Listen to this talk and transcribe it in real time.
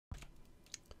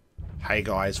Hey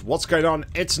guys, what's going on?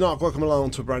 It's Narc. Welcome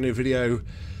along to a brand new video.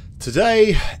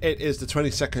 Today it is the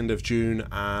 22nd of June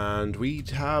and we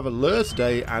have a lure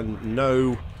today and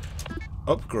no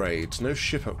upgrades, no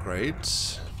ship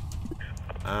upgrades.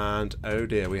 And oh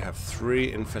dear, we have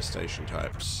 3 infestation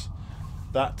types.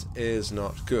 That is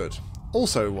not good.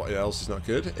 Also, what else is not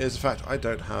good is the fact I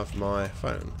don't have my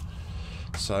phone.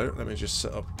 So let me just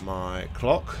set up my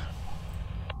clock.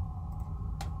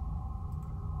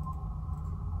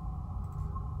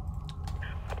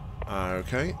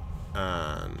 Okay,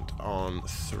 and on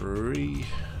 3,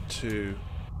 2,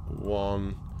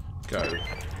 1, go.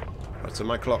 Right, so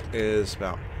my clock is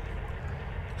about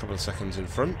a couple of seconds in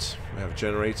front. We have a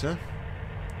generator.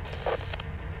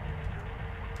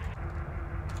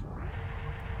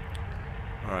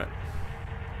 Alright.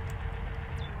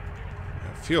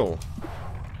 Fuel.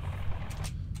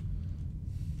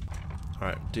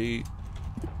 Alright,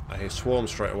 I hear swarm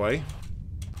straight away.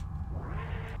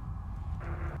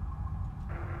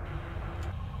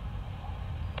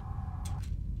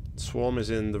 Swarm is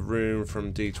in the room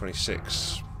from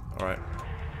D26. Alright.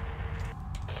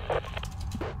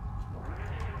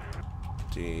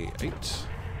 D8.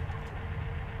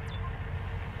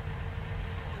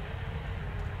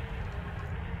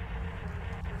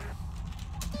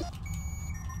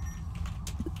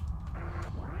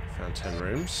 Found 10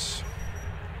 rooms.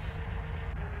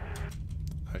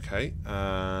 Okay,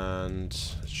 and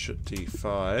should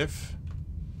D5.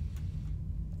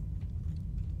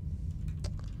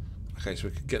 Okay, so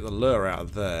we could get the lure out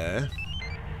of there.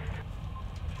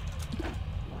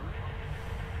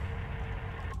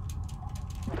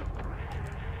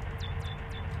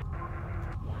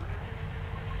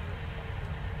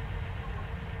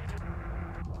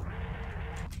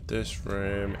 This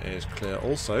room is clear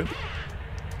also.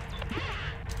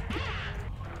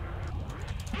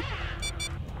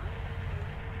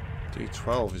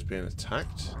 D12 is being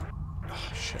attacked.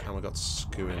 Oh shit, and we got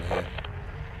Scoo in here.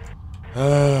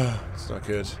 It's not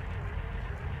good.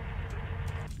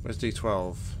 Where's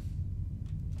D12?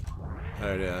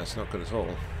 Oh yeah, it's not good at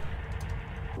all.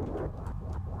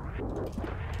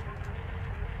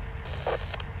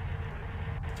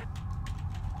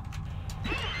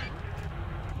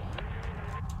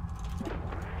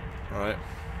 Alright.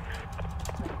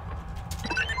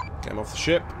 Get him off the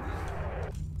ship.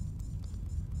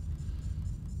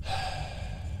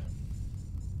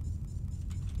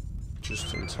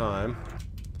 Just in time.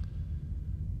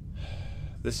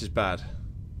 This is bad.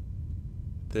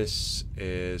 This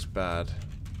is bad.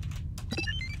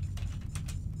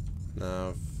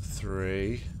 Now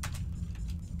 3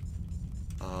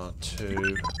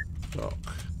 R2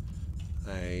 dock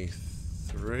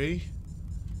A3.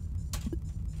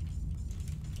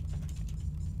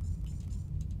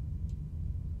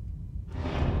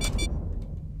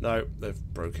 No, they've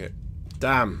broke it.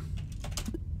 Damn.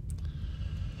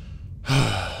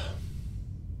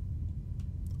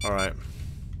 Alright.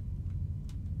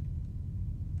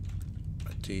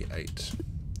 A D8.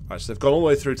 Alright, so they've gone all the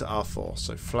way through to R4.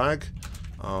 So flag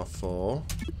R4.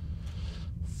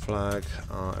 Flag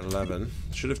R11.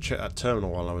 Should have checked that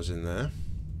terminal while I was in there.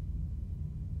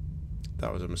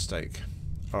 That was a mistake.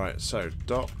 Alright, so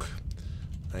dock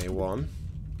A1.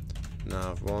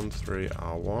 Nav 1, 3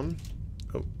 R1.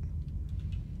 Oh.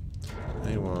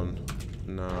 A1.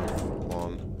 Nav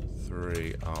 1,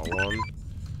 3 R1.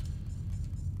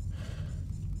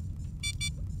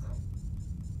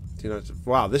 You know,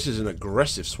 wow, this is an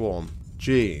aggressive swarm.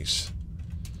 Jeez.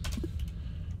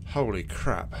 Holy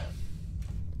crap.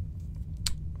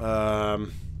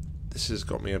 This has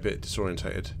got me a bit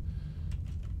disorientated.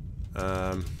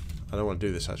 I don't want to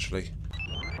do this actually.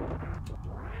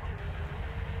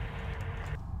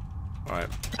 Alright.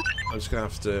 I'm just going to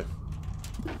have to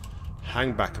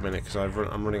hang back a minute because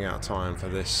I'm running out of time for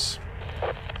this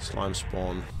slime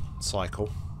spawn cycle.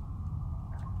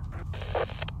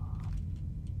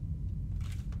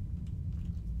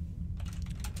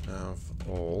 Of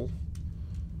all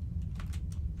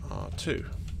R2.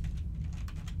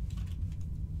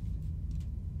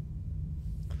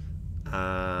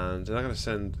 And then I'm going to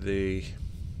send the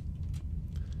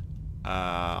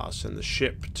I'll send the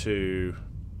ship to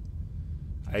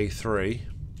A3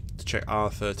 to check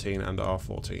R13 and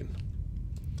R14.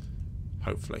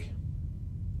 Hopefully.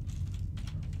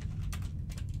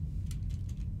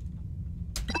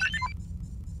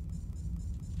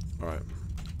 Alright.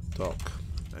 Dock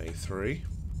A3.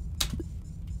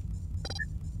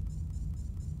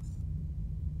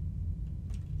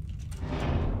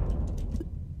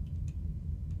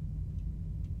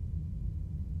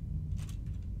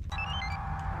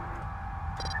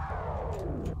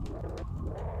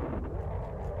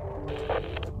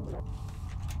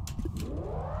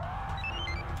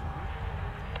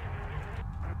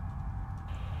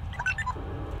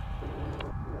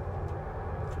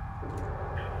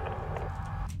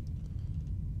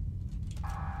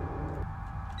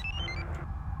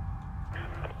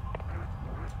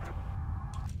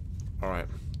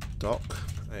 dock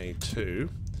A2,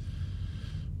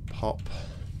 pop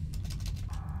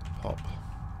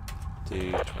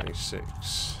D26.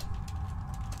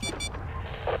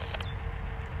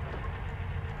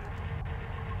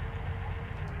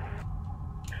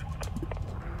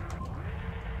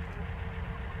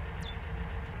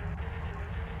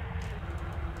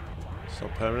 It's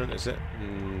not permanent, is it?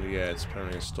 Yeah, it's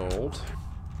permanently installed.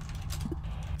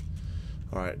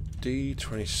 Alright,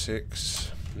 D26,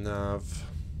 nav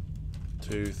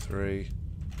 23,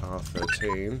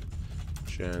 R13,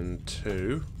 Gen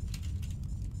 2,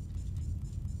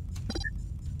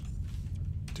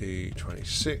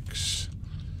 D26,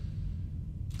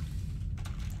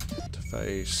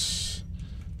 interface,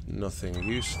 nothing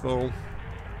useful.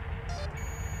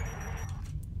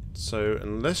 So,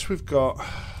 unless we've got...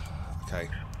 Okay.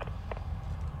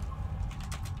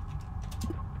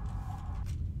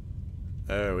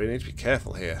 Oh, we need to be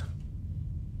careful here.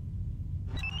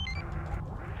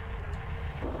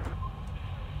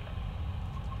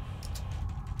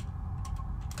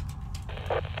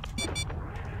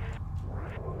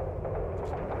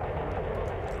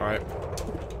 Alright.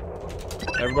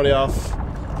 Everybody off.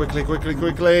 Quickly, quickly,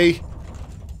 quickly.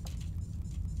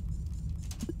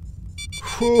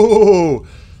 Whew!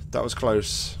 That was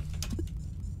close.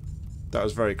 That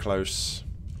was very close.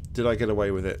 Did I get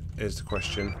away with it, is the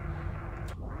question.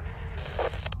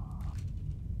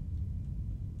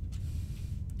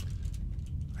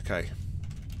 Okay.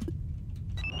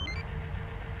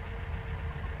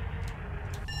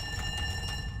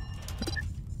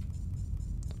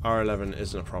 R11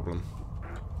 isn't a problem.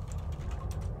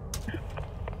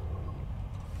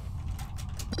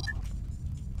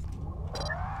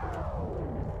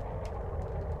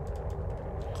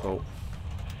 Cool.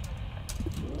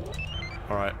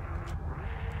 Alright.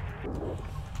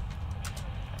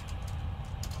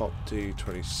 Pop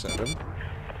D27.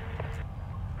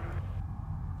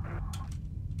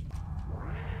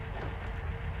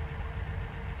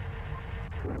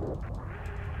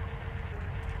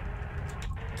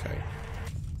 Okay.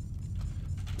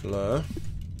 Blur.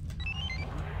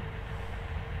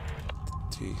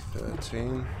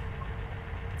 D13.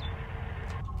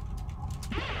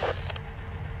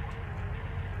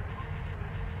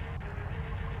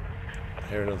 I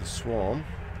hear another swarm.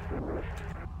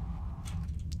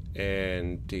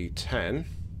 And D10.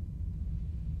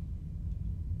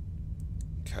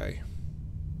 Okay.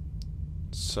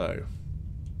 So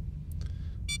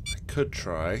I could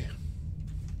try.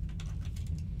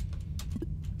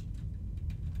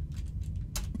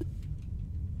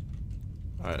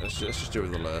 Alright, let's just do it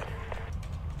with the lure.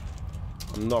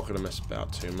 I'm not going to mess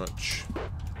about too much.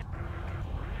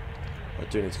 I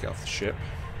do need to get off the ship.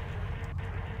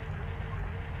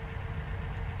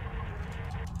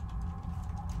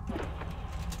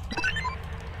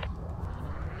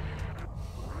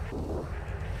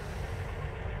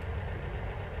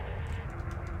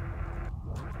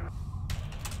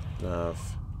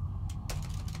 Nav.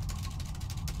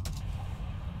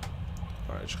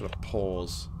 Alright, just going to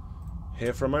pause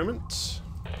here for a moment.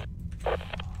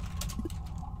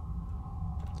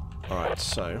 Alright,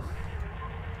 so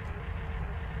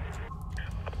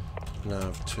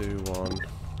nav 21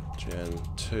 Gen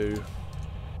 2.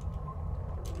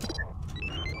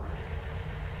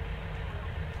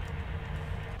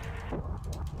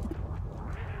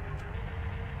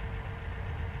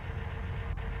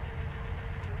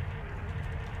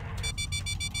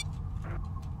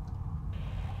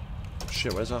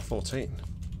 Shit, where's R14?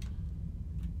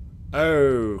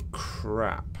 Oh,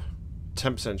 crap.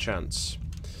 10% chance.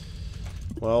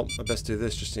 Well, I best do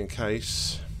this just in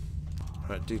case.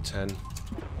 Right, D10.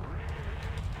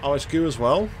 Oh, it's goo as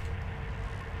well?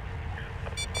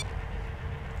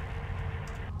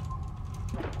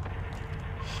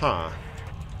 Huh.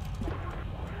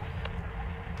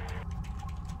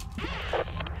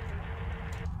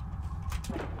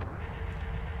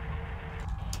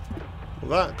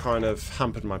 Well, that kind of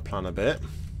hampered my plan a bit.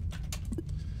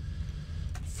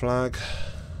 Flag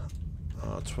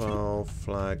R12,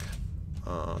 flag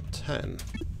R10.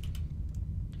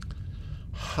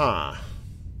 Ha.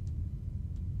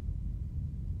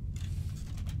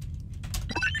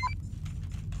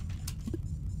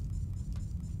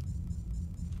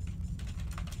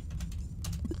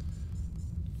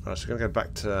 Right, so we're going to go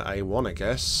back to A1, I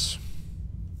guess.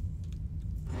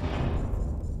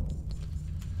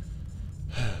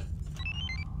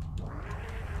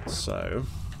 So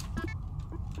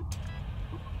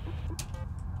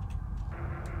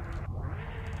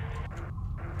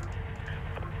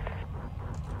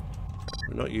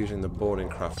we're not using the boarding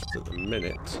craft at the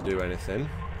minute to do anything,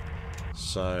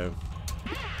 so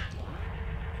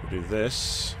do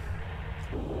this.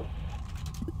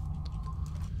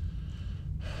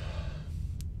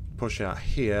 Push out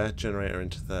here, generator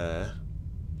into there.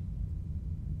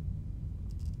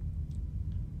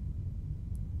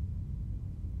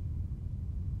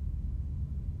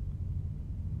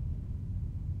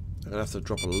 I'm gonna have to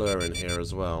drop a lure in here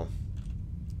as well.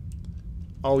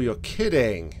 Oh, you're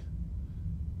kidding!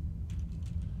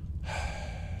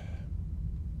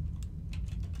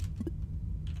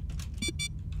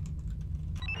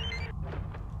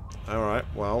 Alright,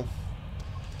 well,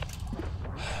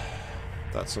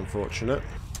 that's unfortunate.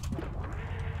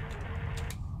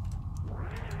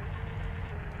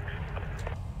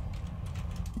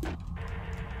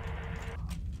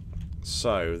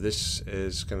 So, this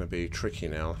is going to be tricky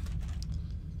now.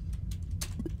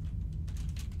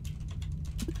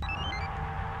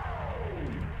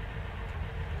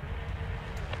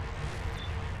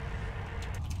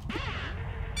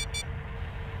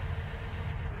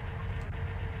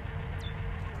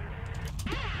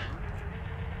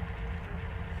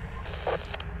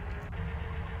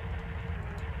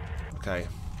 Okay.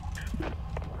 The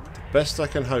best I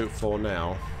can hope for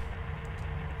now,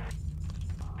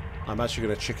 I'm actually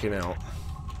going to chicken out.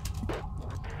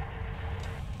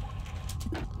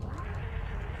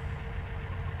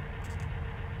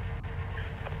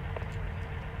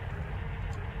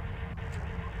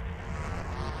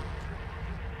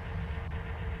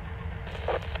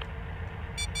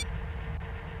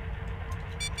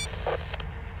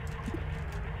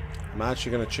 I'm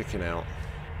actually going to chicken out.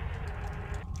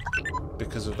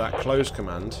 Because of that close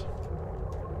command.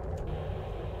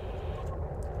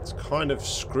 It's kind of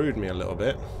screwed me a little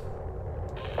bit.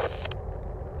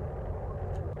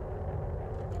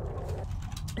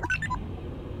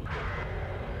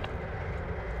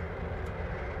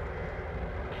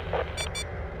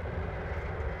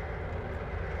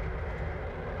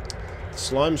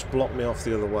 Slime's blocked me off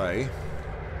the other way.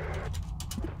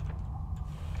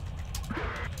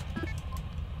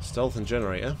 Stealth and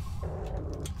generator.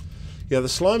 Yeah, the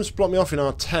slimes blocked me off in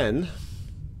R10.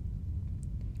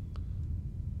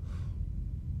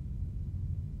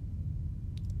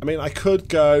 I mean, I could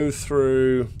go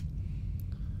through...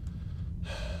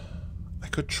 I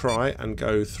could try and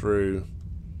go through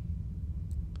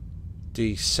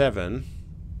D7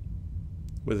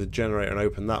 with a generator and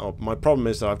open that up. My problem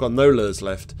is that I've got no lures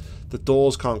left. The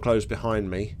doors can't close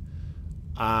behind me.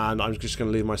 And I'm just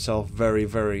going to leave myself very,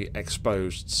 very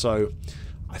exposed. So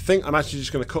I think I'm actually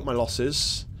just going to cut my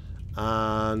losses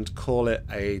and call it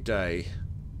a day.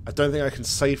 I don't think I can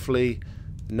safely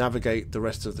navigate the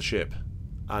rest of the ship,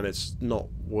 and it's not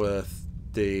worth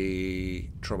the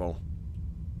trouble.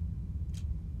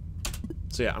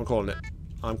 So yeah, I'm calling it.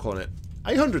 I'm calling it.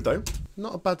 800 though.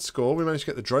 Not a bad score. We managed to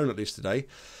get the drone at least today.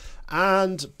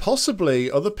 And possibly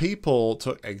other people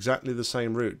took exactly the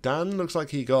same route. Dan looks like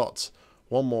he got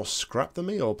one more scrap than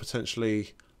me, or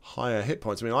potentially higher hit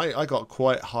points. I mean, I got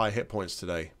quite high hit points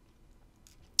today.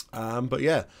 But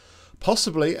yeah,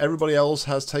 possibly everybody else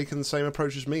has taken the same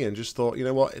approach as me and just thought, you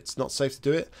know what, it's not safe to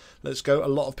do it. Let's go. A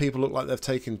lot of people look like they've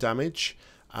taken damage.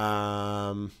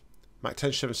 Mac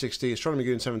 10 760, Astronomy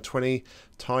Goon 720,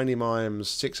 Tiny Mimes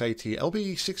 680,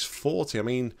 LB 640. I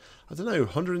mean, I don't know,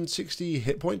 160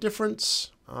 hit point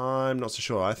difference? I'm not so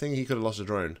sure. I think he could have lost a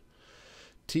drone.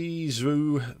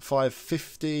 T-Zoo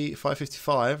 550,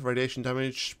 555, radiation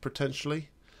damage potentially.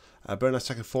 Burn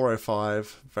Attacker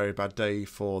 405, very bad day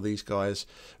for these guys.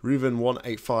 Reuven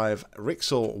 185,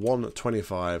 Rixel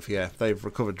 125. Yeah, they've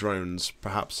recovered drones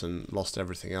perhaps and lost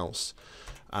everything else.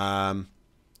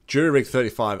 Jury Rig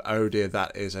 35, oh dear,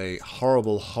 that is a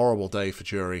horrible, horrible day for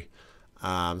Jury.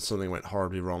 Something went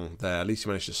horribly wrong there. At least he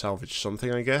managed to salvage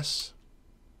something, I guess.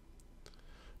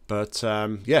 But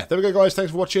yeah, there we go, guys.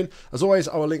 Thanks for watching. As always,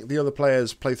 I will link the other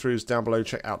players' playthroughs down below.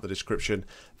 Check out the description.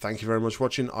 Thank you very much for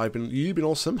watching. You've been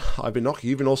awesome. I've been Noshie.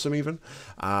 You've been awesome even.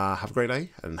 Have a great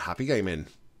day and happy gaming.